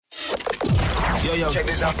Yo. Check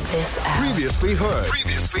this out. Previously heard.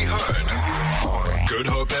 Good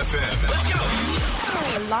Hope FM.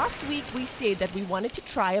 Let's go. Last week we said that we wanted to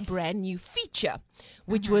try a brand new feature,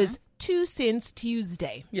 which was 2 Cents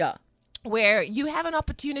Tuesday. Yeah. Where you have an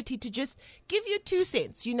opportunity to just give your 2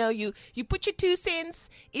 cents. You know, you put your 2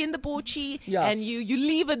 cents in the bochi and you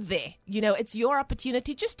leave it there. You know, it's your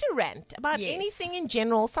opportunity just to rant about anything in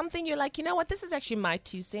general, something you're like, you know what, this is actually my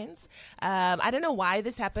 2 cents. I don't know why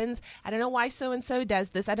this happens. I don't know why so-and-so does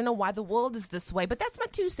this. I don't know why the world is this way, but that's my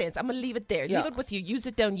 2 cents. I'm going to leave it there. Leave it with you. Use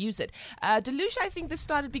it, don't use it. Delucia, I think this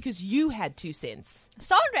started because you had 2 cents.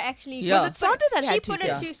 Sandra actually. Was it Sandra that had 2 cents? She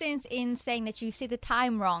put her 2 cents in saying that you said the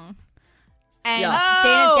time wrong. And then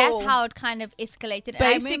that's how it kind of escalated.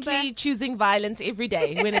 Basically choosing violence every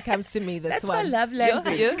day when it comes to me this that's one. That's my love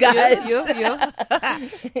language, guys.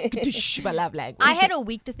 My love language. I had a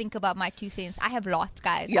week to think about my 2 cents. I have lots,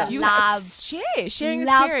 guys. Yeah. Sharing is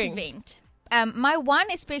caring. To vent. My one,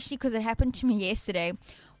 especially because it happened to me yesterday,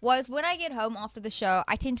 was when I get home after the show,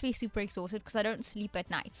 I tend to be super exhausted because I don't sleep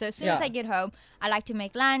at night. So as soon as I get home, I like to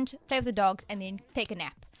make lunch, play with the dogs, and then take a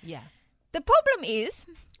nap. Yeah. The problem is,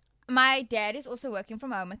 my dad is also working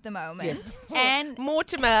from home at the moment. Yes. And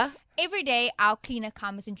Mortimer. every day our cleaner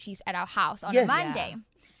comes and she's at our house on a Monday. Yeah.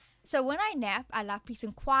 So when I nap, I love peace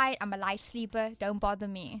and quiet. I'm a light sleeper. Don't bother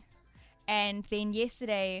me. And then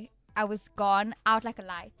yesterday, I was gone out like a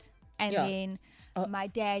light. And then my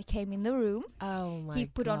dad came in the room. Oh, my God. He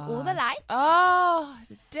put on all the lights. Oh,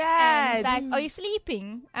 Dad. And he's like, are you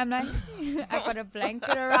sleeping? I'm like, I've got a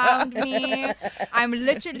blanket around me. I'm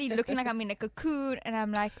literally looking like I'm in a cocoon. And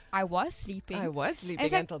I'm like, I was sleeping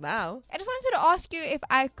Until now. I just wanted to ask you if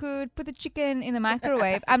I could put the chicken in the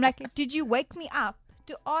microwave. I'm like, did you wake me up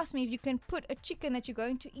to ask me if you can put a chicken that you're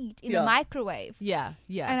going to eat in the microwave? Yeah.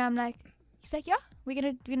 And I'm like, he's like, yeah, we're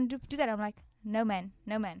gonna do that. I'm like, no man.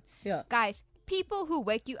 Yeah. Guys, people who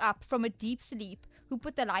wake you up from a deep sleep, who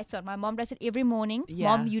put the lights on. My mom does it every morning.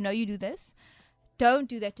 Yeah. Mom, you know you do this. Don't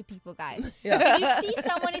do that to people, guys. Yeah. If you see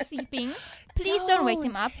someone is sleeping, please don't wake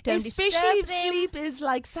them up. Don't Especially disturb if them. sleep is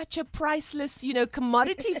like such a priceless,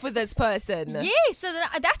 commodity for this person. Yeah, so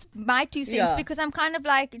that's my 2 cents because I'm kind of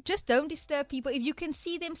like, just don't disturb people. If you can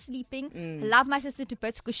see them sleeping, love my sister to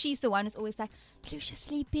bits because she's the one who's always like, Lucia's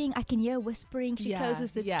sleeping. I can hear whispering. She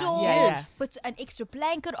closes the door, puts an extra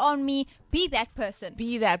blanket on me. Be that person.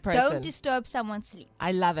 Don't disturb someo's sleep.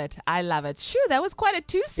 I love it. Sure, that was quite a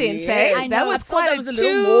 2 cents, Yes. That was quite that was a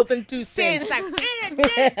little more than 2 cents. Like, don't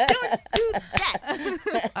do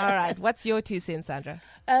that. All right, what's your 2 cents, Sandra?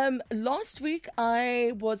 Last week,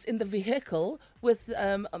 I was in the vehicle with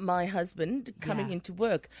my husband coming into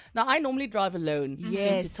work. Now, I normally drive alone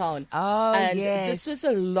into town. Oh, and yes. this was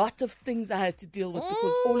a lot of things I had to deal with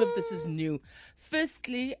because all of this is new.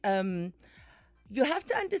 Firstly, you have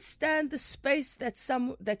to understand the space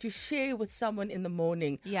that you share with someone in the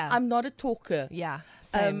morning. Yeah. I'm not a talker. Yeah,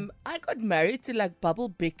 same. I got married to like Bubble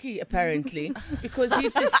Becky, apparently, because he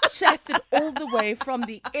just chatted all the way from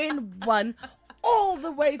the N1 all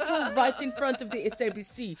the way till right in front of the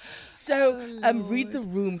SABC. So read the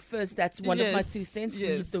room first. That's one of my 2 cents.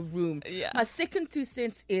 Read the room. Yeah. My second 2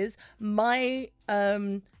 cents is my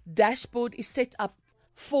dashboard is set up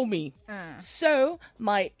for me. So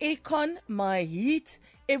my aircon, my heat,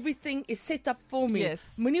 everything is set up for me.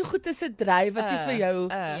 Yes. Moenie goed is 'n dryf wat jy vir jou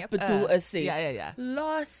bedoel is nie. Yeah.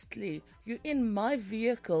 Lastly, you're in my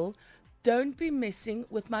vehicle. Don't be messing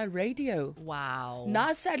with my radio. Wow.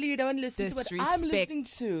 Now, sadly, you don't listen to what I'm listening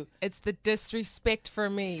to. It's the disrespect for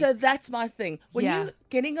me. So that's my thing. When you're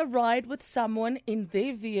getting a ride with someone in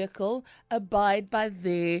their vehicle, abide by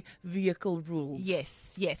their vehicle rules.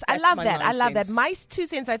 Yes. That's I love my that. I love that. nonsense. My 2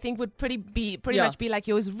 cents, I think, would pretty much be like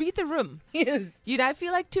yours. Read the room. Yes. I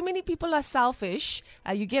feel like too many people are selfish.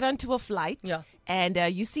 You get onto a flight and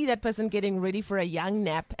you see that person getting ready for a young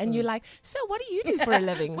nap and you're like, so what do you do for a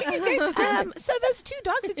living? So those 2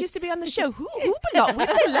 dogs that used to be on the show, who belong? Where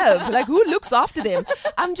do they live? Like, who looks after them?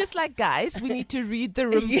 I'm just like, guys, we need to read the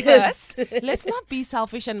room first. Let's not be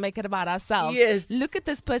selfish and make it about ourselves. Yes. Look at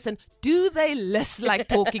this person. Do they list like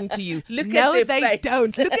talking to you? No, they face.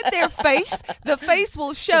 don't. Look at their face. The face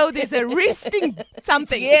will show there's a resting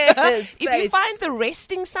something. Yes, If you find the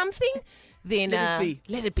resting something, then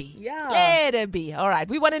let it be. Yeah. Let it be. All right.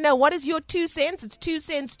 We want to know, what is your 2 cents? It's 2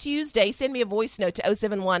 Cents Tuesday. Send me a voice note to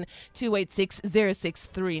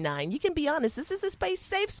 071-286-0639. You can be honest. This is a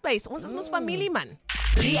safe space. Ons is mos familie, man.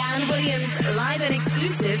 Leigh-Anne Williams, live and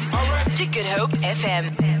exclusive on Good Hope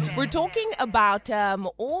FM. We're talking about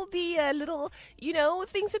all the little,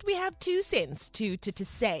 things that we have 2 cents to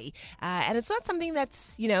say. And it's not something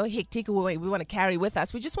that's, hectic or we want to carry with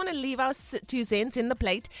us. We just want to leave our 2 cents in the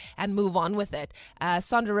plate and move on with it.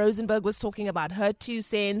 Sandra Rosenberg was talking about her 2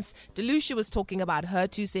 cents. Delucia was talking about her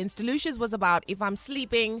 2 cents. Delucia's was about, if I'm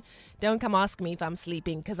sleeping, don't come ask me if I'm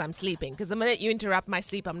sleeping, because I'm sleeping. Because the minute you interrupt my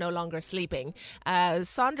sleep, I'm no longer sleeping.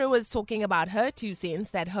 Sandra was talking about her 2 cents,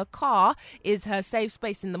 that her car is her safe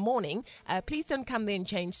space in the morning. Please don't come there and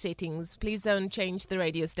change settings. Please don't change the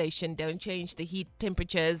radio station. Don't change the heat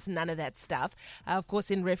temperatures. None of that stuff. Of course,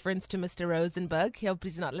 in reference to Mr. Rosenberg. He hope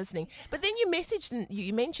he's not listening. But then you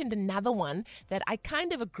mentioned another one that I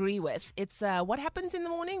kind of agree with. It's what happens in the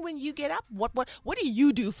morning when you get up? What do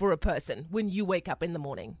you do for a person when you wake up in the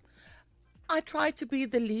morning? I try to be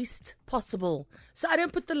the least possible. So I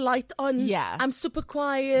don't put the light on. Yeah. I'm super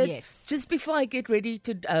quiet. Yes. Just before I get ready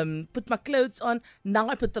to put my clothes on, now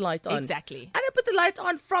I put the light on. Exactly. And I put the light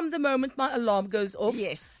on from the moment my alarm goes off.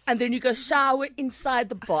 Yes. And then you go shower inside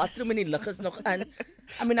the bathroom and die lig is nog aan.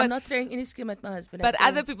 I mean, I'm not throwing any skim at my husband. But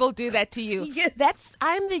other people do that to you. Yes.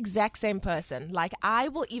 I'm the exact same person. Like, I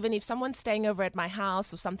will even, if someone's staying over at my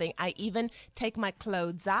house or something, I even take my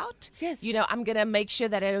clothes out. Yes. I'm going to make sure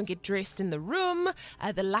that I don't get dressed in the room.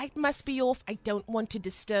 The light must be off. I don't want to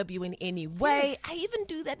disturb you in any way. Yes. I even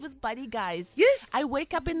do that with Buddy, guys. Yes. I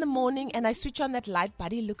wake up in the morning and I switch on that light.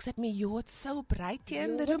 Buddy looks at me. Yo, it's so bright here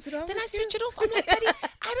in the room. What's wrong Then I with you? switch it off. I'm like, Buddy,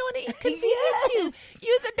 I don't want to inconvenience you.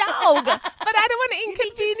 Use a dog. But I don't want to inconvenience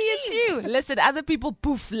you. Listen, other people,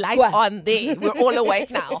 poof, light on there. We're all awake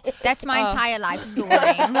now. That's my entire life story.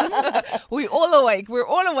 We're all awake. We're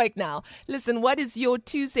all awake now. Listen, what is your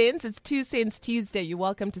 2 cents? It's 2 Cents Tuesday. You're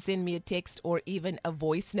welcome to send me a text or even a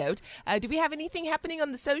voice note. Do we have anything happening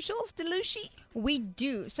on the socials, Delushi? We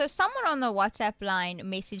do. So someone on the WhatsApp line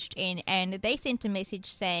messaged in and they sent a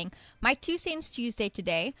message saying, my 2 cents Tuesday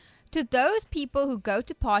today. To those people who go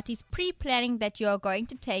to parties pre-planning that you are going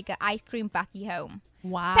to take an ice cream bucky home.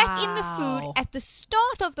 Wow. Pack in the food at the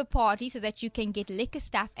start of the party so that you can get liquor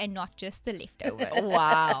stuff and not just the leftovers.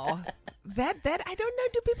 Wow. That I don't know.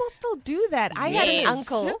 Do people still do that? I had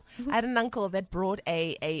an uncle that brought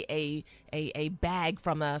a bag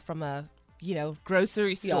from a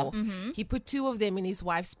grocery store. Mm-hmm. He put 2 of them in his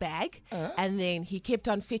wife's bag, and then he kept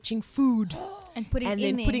on fetching food and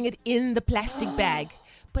putting it in the plastic bag.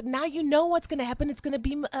 But now you know what's going to happen. It's going to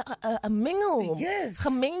be a mingle,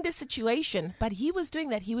 tremendous situation. But he was doing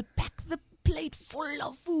that. He would pack the plate full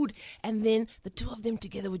of food, and then the 2 of them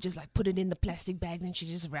together would just like put it in the plastic bag. Then she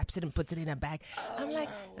just wraps it and puts it in her bag. I'm like,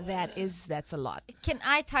 that's a lot. Can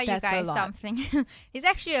I tell you guys something? There's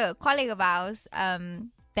actually a colleague of ours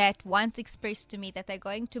that once expressed to me that they're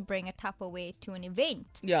going to bring a Tupperware to an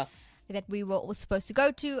event that we were all supposed to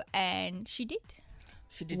go to, and she did.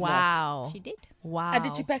 She did Wow. She did. Wow. And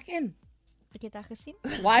did you pack in? Het jy dit gesien?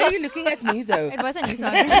 Why are you looking at me though? It wasn't you,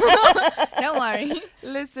 sorry. Don't worry.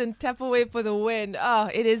 Listen, Tupperware for the win. Oh,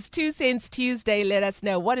 it is 2 Cents Tuesday. Let us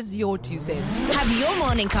know. What is your 2 cents? Have your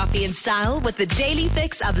morning coffee in style with the daily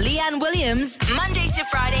fix of Leigh-Anne Williams, Monday to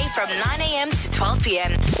Friday from 9 a.m. to 12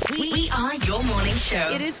 p.m. We are your morning show.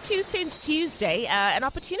 It is 2 Cents Tuesday, an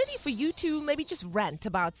opportunity for you to maybe just rant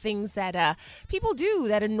about things that people do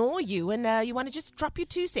that annoy you, and you want to just drop your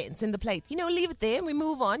 2 cents in the plate. Leave it there and we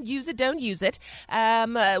move on. Use it, don't use it.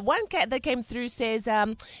 One cat that came through says,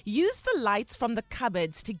 use the lights from the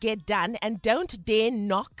cupboards to get done and don't dare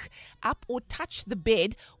knock up or touch the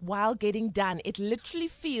bed while getting done. It literally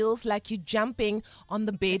feels like you're jumping on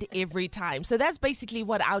the bed every time. So that's basically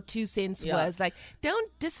what our 2 cents was. Like, don't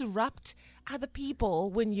disrupt other people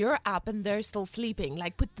when you're up and they're still sleeping.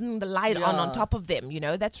 Like, putting the light on top of them,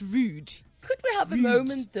 that's rude. Could we have a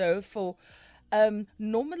moment though for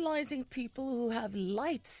normalizing people who have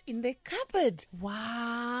lights in their cupboard?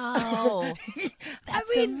 Wow.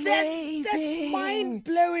 That's amazing. That's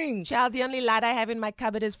mind-blowing. Child, the only light I have in my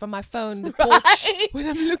cupboard is from my phone, the porch. When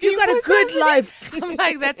I'm looking You've got for a good something. life. I'm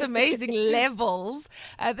like, that's amazing levels.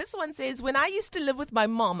 This one says, when I used to live with my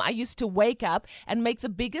mom, I used to wake up and make the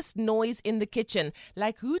biggest noise in the kitchen.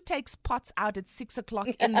 Like, who takes pots out at 6 o'clock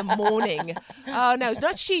in the morning? Oh, no,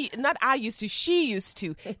 not I used to. She used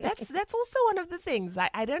to. That's also one of the things.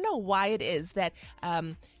 I don't know why it is that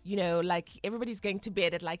like everybody's going to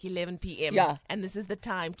bed at like 11 p.m. Yeah. And this is the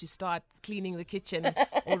time to start cleaning the kitchen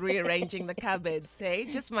or rearranging the cupboards. Hey,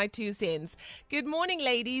 just my 2 cents. Good morning,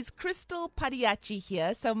 ladies. Crystal Padiachi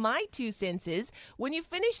here. So my 2 cents is, when you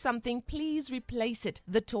finish something, please replace it.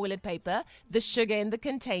 The toilet paper, the sugar in the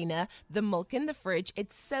container, the milk in the fridge.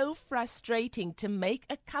 It's so frustrating to make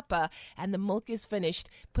a cuppa and the milk is finished.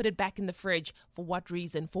 Put it back in the fridge. For what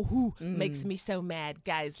reason? For who? Makes me so mad.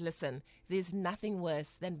 Guys, listen, there's nothing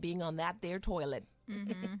worse than being on that there toilet.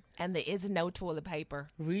 And there is no toilet paper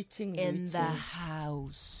Reaching in the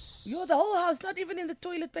house. You're the whole house, not even in the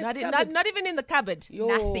toilet paper Not cupboard. even in the cupboard.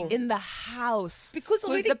 Nothing. In the house. Because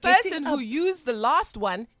already the person getting who up- used the last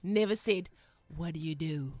one never said, "What do you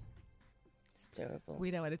do?" It's terrible. We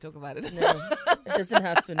don't want to talk about it. No, it doesn't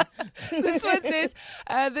happen. This one says,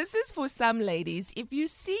 this is for some ladies. If you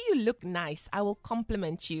see you look nice, I will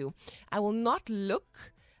compliment you. I will not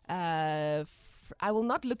look at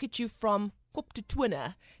you from kop to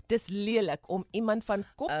tone. Dis lelik om iemand van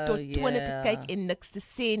kop tot tone te kyk en niks te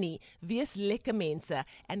sê nie. Wees lekker mense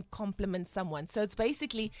and compliment someone. So it's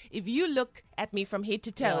basically, if you look at me from head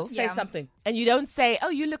to toe, Say something. and you don't say, "Oh,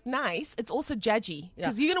 you look nice," it's also judgy.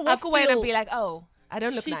 Because you're going to walk I away and feel be like, "Oh, I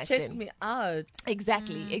don't look She nice checked then." me out.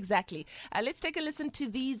 Exactly. Let's take a listen to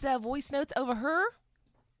these voice notes over her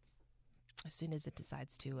as soon as it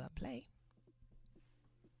decides to play.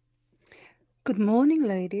 Good morning,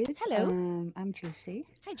 ladies. Hello. I'm Juicy.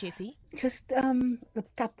 Hi, Jessie. Just the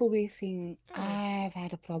Tupperware thing. I've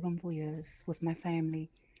had a problem for years with my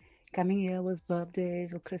family. Coming here with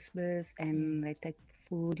birthdays or Christmas, and they take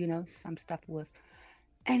food, some stuff with.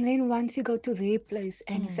 And then once you go to their place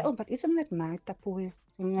and you say, "Oh, but isn't that my Tupperware?"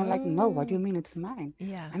 And they're like, "No, what do you mean it's mine?"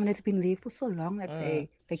 Yeah. I mean, it's been there for so long that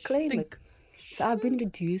they claim it. So I've been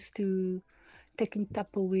reduced to taking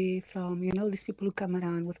Tupperware from, these people who come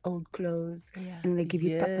around with old clothes and they give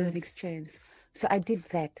you Tupperware in exchange. So I did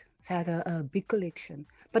that. So I had a big collection.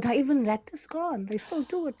 But now even that is gone. They still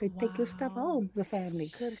do it. They take your stuff home, the family.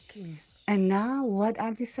 And now what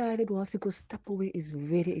I've decided was, because Tupperware is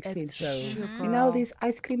very expensive. These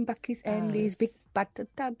ice cream buckets and these big butter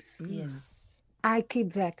tubs. Yes. I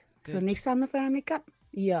keep that. So next time the family come,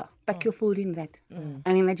 pack your food in that. And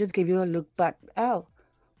then I just give you a look. But,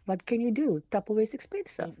 what can you do? Tupperware is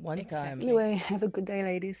expensive. One time. Anyway, have a good day,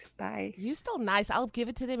 ladies. Bye. You're still nice. I'll give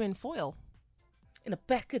it to them in foil. In a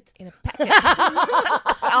packet.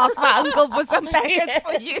 Ask my uncle for some packets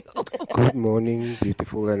for you. Good morning,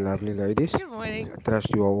 beautiful and lovely ladies. Good morning. I trust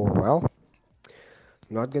you all well.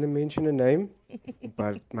 Not going to mention a name,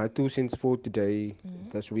 but my 2 cents for today,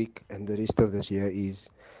 this week, and the rest of this year is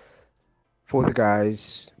for the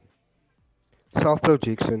guys.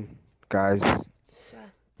 Self-projection, guys.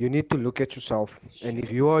 You need to look at yourself, and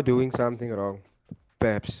if you are doing something wrong,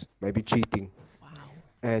 perhaps maybe cheating,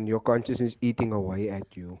 and your conscience is eating away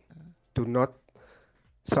at you, do not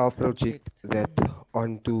self-project that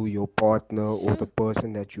onto your partner or the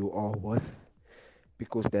person that you are with,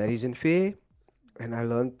 because that isn't fair. And I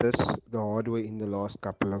learned this the hard way in the last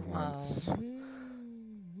couple of months.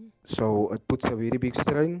 So it puts a very big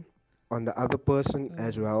strain on the other person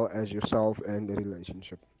as well as yourself and the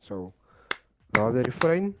relationship. So rather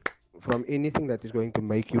refrain from anything that is going to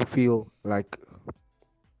make you feel like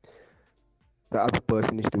the other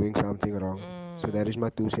person is doing something wrong. So that is my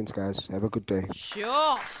 2 cents, guys. Have a good day.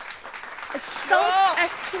 Sure. A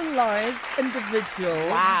self-actualized individual.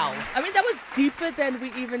 Wow. I mean, that was deeper than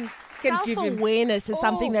we even can give him. Self-awareness is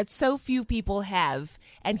something that so few people have,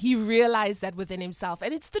 and he realized that within himself.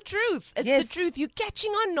 And it's the truth. It's the truth. You're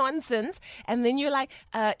catching on nonsense, and then you're like,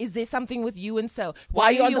 is there something with you? And so, Why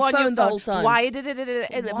are you on the phone your the whole time? Why did it?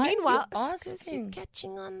 And Why meanwhile, are you it's 'cause you're asking?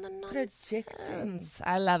 catching on the nonsense. Projecting.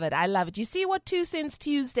 I love it. You see what 2 Cents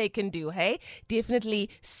Tuesday can do, hey? Definitely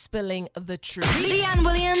spilling the truth. Leigh-Anne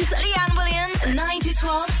Williams, 9 to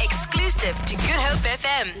 12, exclusive to Good Hope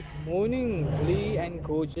FM. Morning, Lee and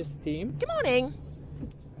gorgeous team. Good morning.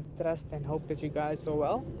 I trust and hope that you guys are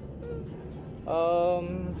well.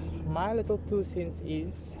 My little 2 cents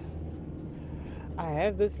is, I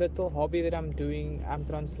have this little hobby that I'm doing. I'm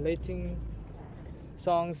translating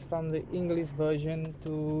songs from the English version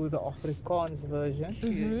to the Afrikaans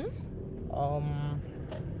version.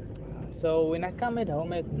 So when I come at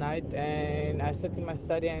home at night and I sit in my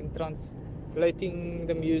study and translating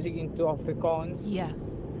the music into Afrikaans,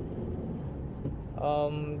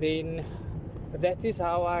 then that is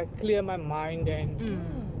how I clear my mind and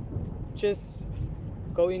just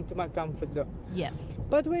go into my comfort zone.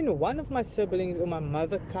 But when one of my siblings or my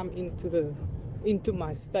mother come into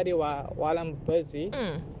my study while I'm busy,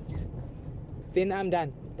 then I'm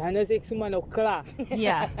done. Dan is ek sommer nou klaar.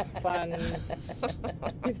 Yeah. Van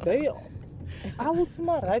if they I will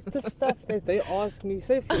sommer write the stuff that they ask me.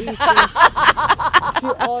 Say for instance, she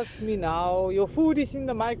asked me now, your food is in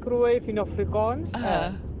the microwave in Afrikaans.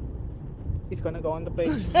 It's gonna go on the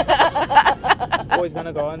page. Or it's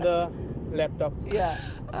gonna go on the laptop. Yeah.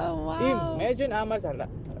 Oh, wow. Imagine I must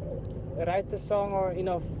write a song or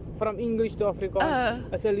from English to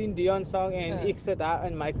Afrikaans. A Celine Dion song and ek sit daar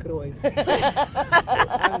in microwave.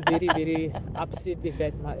 I'm very, very upset if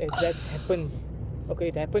that happened. Okay,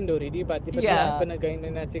 it happened already, but if it happen again,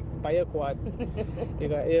 then that's baie kwaad. You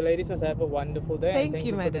ladies must have a wonderful day. Thank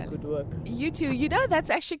you, for madam. the good work. You too. You know, that's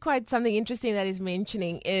actually quite something interesting that is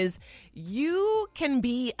mentioning is you can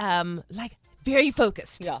be like very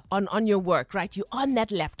focused on your work, right? You're on that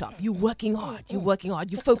laptop. You're working hard.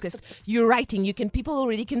 You're focused. You're writing. People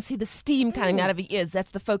already can see the steam coming out of your ears.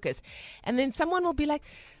 That's the focus. And then someone will be like,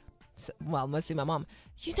 well, mostly my mom,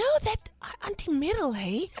 you know that Auntie Meryl,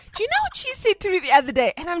 hey? Do you know what she said to me the other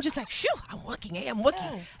day? And I'm just like, shoo, I'm working, hey, I'm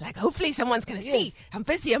working. Like, hopefully someone's going to see. I'm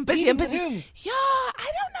busy. Yeah, I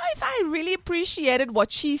don't know if I really appreciated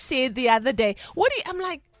what she said the other day. I'm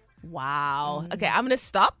like, wow. Okay, I'm going to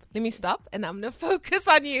stop. Let me stop. And I'm going to focus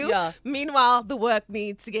on you. Yeah. Meanwhile, the work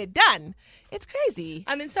needs to get done. It's crazy.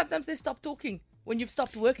 And then sometimes they stop talking. When you've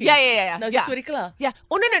stopped working. Yeah. No, just story klaar. Yeah.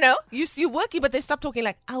 Oh, no. You're working, but they stop talking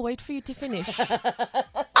like, I'll wait for you to finish.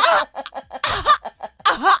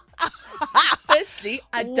 Firstly,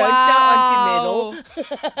 I don't know Auntie Meryl.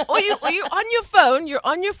 or you're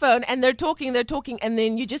on your phone, and they're talking, and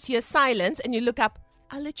then you just hear silence, and you look up,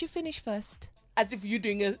 I'll let you finish first. As if you're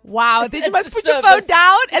doing a... Wow, then you must put your phone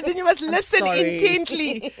down and then you must listen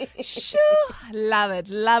intently. Shoo, love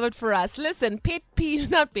it for us. Listen, not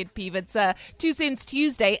pet peeve, it's 2 Cents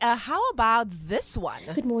Tuesday. How about this one?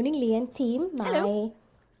 Good morning, Leigh-Anne team. Hello.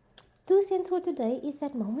 2 cents for today is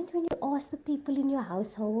that moment when you ask the people in your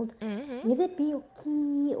household, whether it be your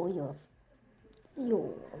key or your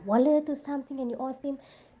wallet or something, and you ask them,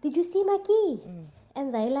 did you see my key?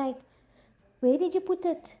 And they like, where did you put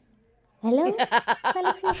it? Hello? Where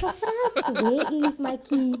is my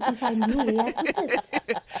key if I knew where I put it?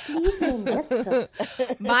 Please remember, sis.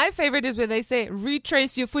 My favorite is where they say,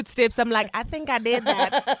 retrace your footsteps. I'm like, I think I did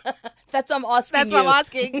that. That's what I'm asking. That's what I'm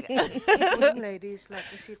asking. Good morning, ladies. Like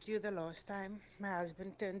I said to you the last time, my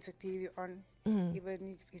husband turns the TV on, even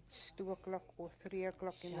if it's 2 o'clock or 3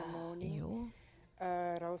 o'clock in the morning.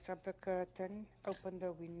 Rolls up the curtain, open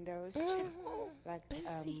the windows, like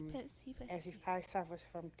busy. as if I suffers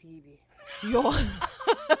from TB.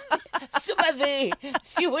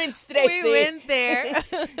 She went straight there. We went there.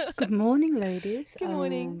 Good morning, ladies. Good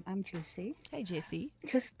morning. I'm Jessie. Hey, Jessie.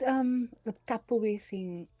 Just the Tupperware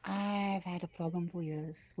thing. I've had a problem for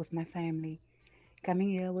years with my family. Coming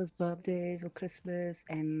here with birthdays or Christmas,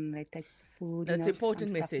 and they take food. That's an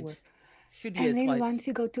important message. Should you and then twice. once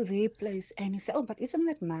you go to their place and you say, oh, but isn't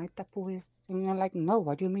that my Tupperware? And you're like, no,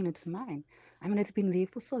 what do you mean it's mine? I mean, it's been there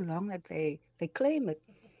for so long that they claim it.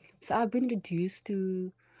 So I've been reduced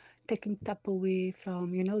to taking Tupperware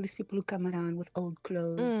from, these people who come around with old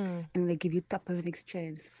clothes and they give you Tupperware in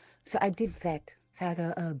exchange. So I did that. So I had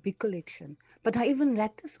a big collection. But now even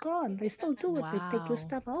that is gone. They still do it. They take your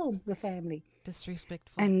stuff home, the family.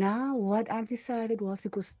 Disrespectful. And now what I've decided was,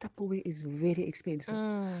 because Tupperware is very expensive.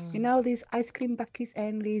 These ice cream buckets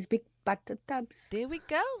and these big butter tubs. There we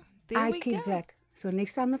go. I keep that. So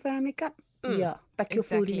next time the family come, pack your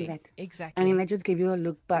food in that. Exactly. And then I just give you a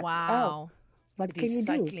look back. Wow. What can you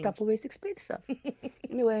do? Tupperware is expensive.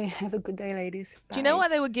 Anyway, have a good day, ladies. Bye. Do you know why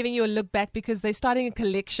they were giving you a look back? Because they're starting a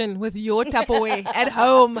collection with your Tupperware at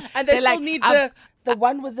home. And they still need the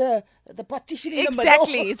one with the partition in the middle.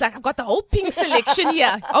 Exactly. It's like, I've got the whole pink selection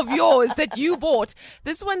here of yours that you bought.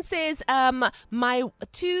 This one says, my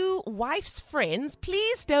 2 wife's friends,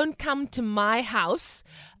 please don't come to my house.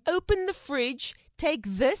 Open the fridge. Take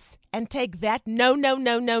this and take that. No.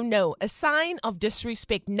 A sign of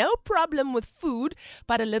disrespect. No problem with food,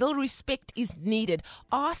 but a little respect is needed.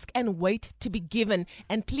 Ask and wait to be given.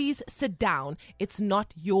 And please sit down. It's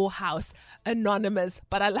not your house. Anonymous.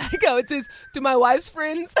 But I like how it says, to my wife's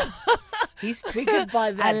friends. He's triggered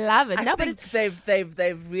by that. I love it. I think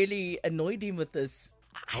they've really annoyed him with this.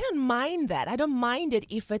 I don't mind that. I don't mind it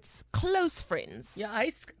if it's close friends. Yeah,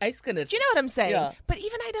 I can it. Do you know what I'm saying? Yeah. But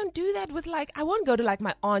even I don't do that with I won't go to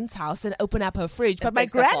my aunt's house and open up her fridge. But my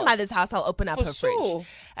grandmother's house, I'll open up her fridge.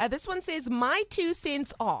 This one says, my 2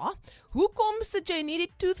 cents are, hoekom sit jy nie die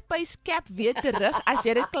toothpaste cap weer terug as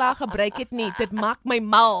jy dit klaar gebruik het nie? Dit maak my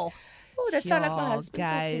mal. Oh, that sounds like my husband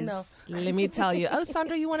talking now. Guys, let me tell you. Oh,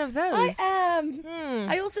 Sandra, you one of those? I am.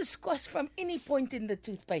 I also squash from any point in the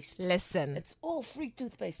toothpaste. Listen. It's all free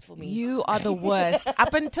toothpaste for me. You are the worst.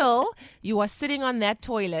 Up until you are sitting on that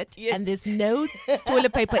toilet and there's no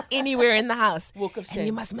toilet paper anywhere in the house. Walk of shame. And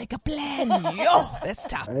you must make a plan. Yo, that's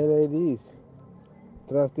tough. Hey ladies,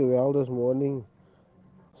 trust you well this morning.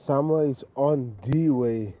 Summer is on the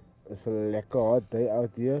way. It's a lekker hot day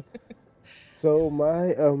out here. So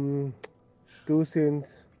my 2 cents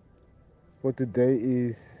for today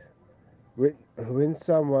is when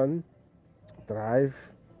someone drive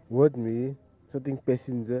with me, sitting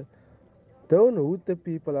passenger, don't hoot the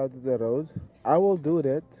people out of the road. I will do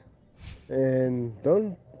that. And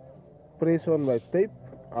don't press on my tape.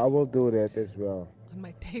 I will do that as well. On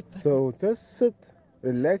my tape. So just sit,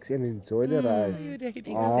 relax, and enjoy the ride.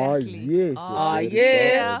 Exactly. Oh, yes. Oh,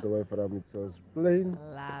 yeah. All the way from it, so it's plain.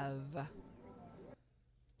 Love.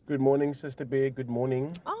 Good morning, Sister Bear. Good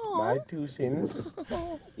morning. Oh. My 2 cents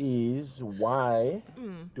is why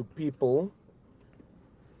do people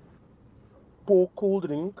pour cold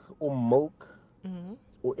drink or milk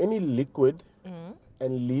or any liquid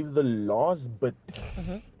and leave the last bit?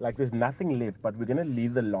 Like there's nothing left, but we're going to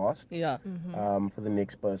leave the last for the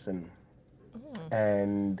next person.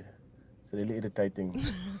 And it's really irritating.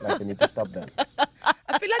 Like I need to stop that.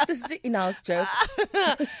 I feel like this is an in-house joke.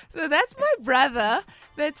 So that's my brother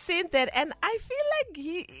that sent that, and I feel like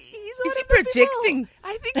he's Is he projecting?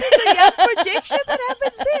 I think there's a young projection that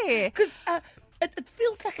happens there. Because it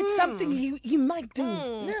feels like it's something he might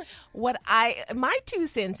do. My 2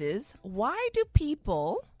 cents is, why do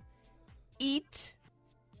people eat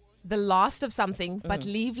the last of something but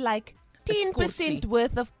leave like 10%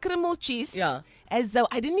 worth of criminal cheese as though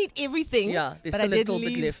I didn't eat everything, but I did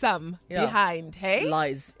leave some behind. Hey?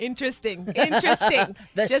 Lies. Interesting.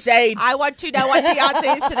 Shade. I want to know what the answer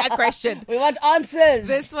is to that question. We want answers.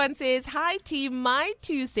 This one says, hi team, my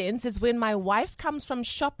 2 cents is when my wife comes from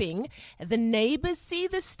shopping, the neighbors see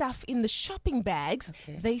the stuff in the shopping bags.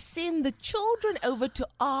 They send the children over to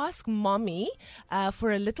ask mommy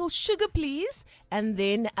for a little sugar please, and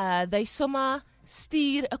then they sommer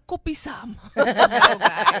stuur 'n koppie saam. No,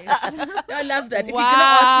 guys. I love that. If you're going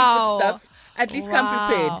to ask me for stuff, at least come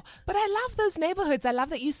prepared. But I love those neighborhoods. I love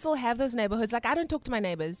that you still have those neighborhoods. Like, I don't talk to my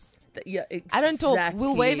neighbors. Yeah, exactly. I don't talk.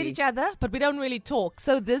 We'll wave at each other, but we don't really talk.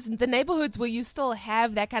 So the neighborhoods where you still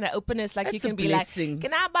have that kind of openness, like That's you can a be blessing. like,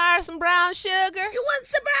 can I borrow some brown sugar? You want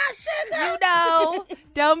some brown sugar? You know,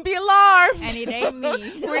 don't be alarmed. And it ain't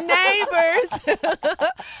me. We're neighbors.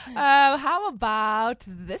 How about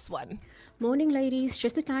this one? Morning, ladies.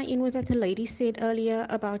 Just to tie in with what the lady said earlier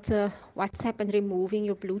about the WhatsApp and removing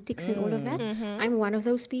your blue ticks and all of that. I'm one of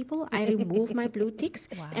those people. I remove my blue ticks.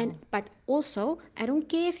 But also, I don't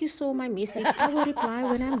care if you saw my message. I will reply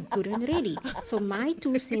when I'm good and ready. So my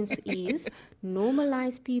 2 cents is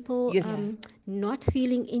normalize people not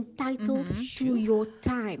feeling entitled to your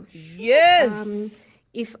time. Yes.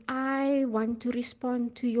 If I want to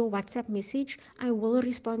respond to your WhatsApp message, I will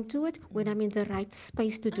respond to it when I'm in the right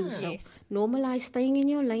space to do so. Yes. Normalize staying in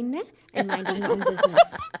your lane and minding your own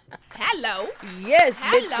business. Hello. Yes,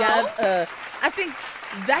 let's have, I think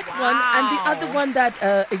that one and the other one that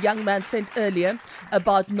a young man sent earlier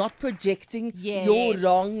about not projecting your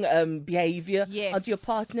wrong behavior onto your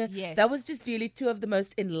partner. Yes. That was just really 2 of the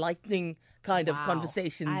most enlightening kind of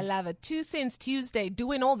conversations. I love it. 2 cents Tuesday,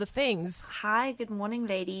 doing all the things. Hi, good morning,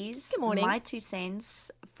 ladies. Good morning. My 2 cents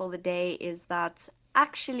for the day is that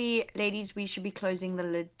actually, ladies, we should be closing the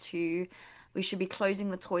lid too. We should be closing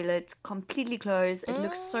the toilet completely closed. It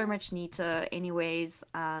looks so much neater anyways,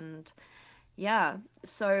 and yeah,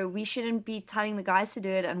 so we shouldn't be telling the guys to do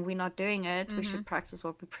it and we're not doing it. We should practice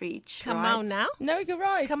what we preach. Come right? on now. No, you're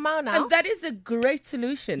right. Come on now. And that is a great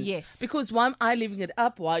solution. Yes. Because why am I leaving it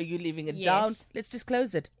up? Why are you leaving it down? Let's just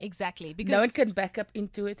close it. Exactly. Because No one can back up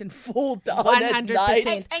into it and fall down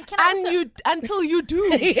 100%. And can I also, Until you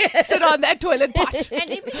do sit on that toilet pot. and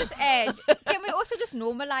let me just add, can we also just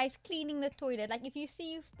normalize cleaning the toilet? Like if you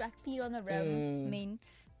see you've like peed on the rim,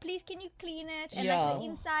 please can you clean it? And like the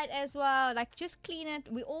inside as well. Like just clean it.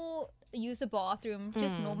 We all use the bathroom.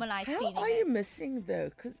 Just normalize cleaning How are it. you missing though?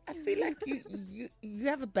 Because I feel like you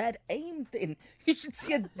have a bad aim then. You should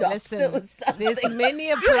see a doctor Listen, or something. there's many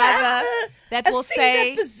a brother that will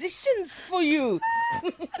say positions for you.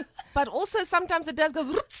 But also sometimes it does go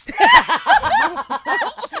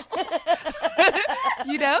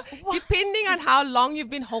you know, depending on how long you've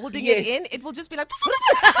been holding it in, it will just be like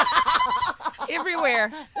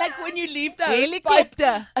everywhere. Like when you leave the hose pipe,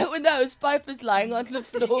 when the hose pipe is lying on the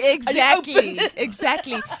floor.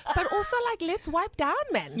 Exactly. But also like let's wipe down,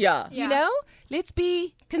 man. Yeah. You know? Let's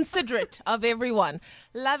be considerate of everyone.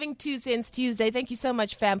 Loving 2 Cents Tuesday. Thank you so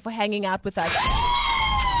much, fam, for hanging out with us.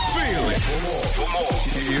 Feel it. For more,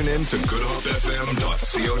 tune in to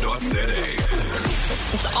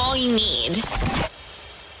goodhopefm.co.za. It's all you need.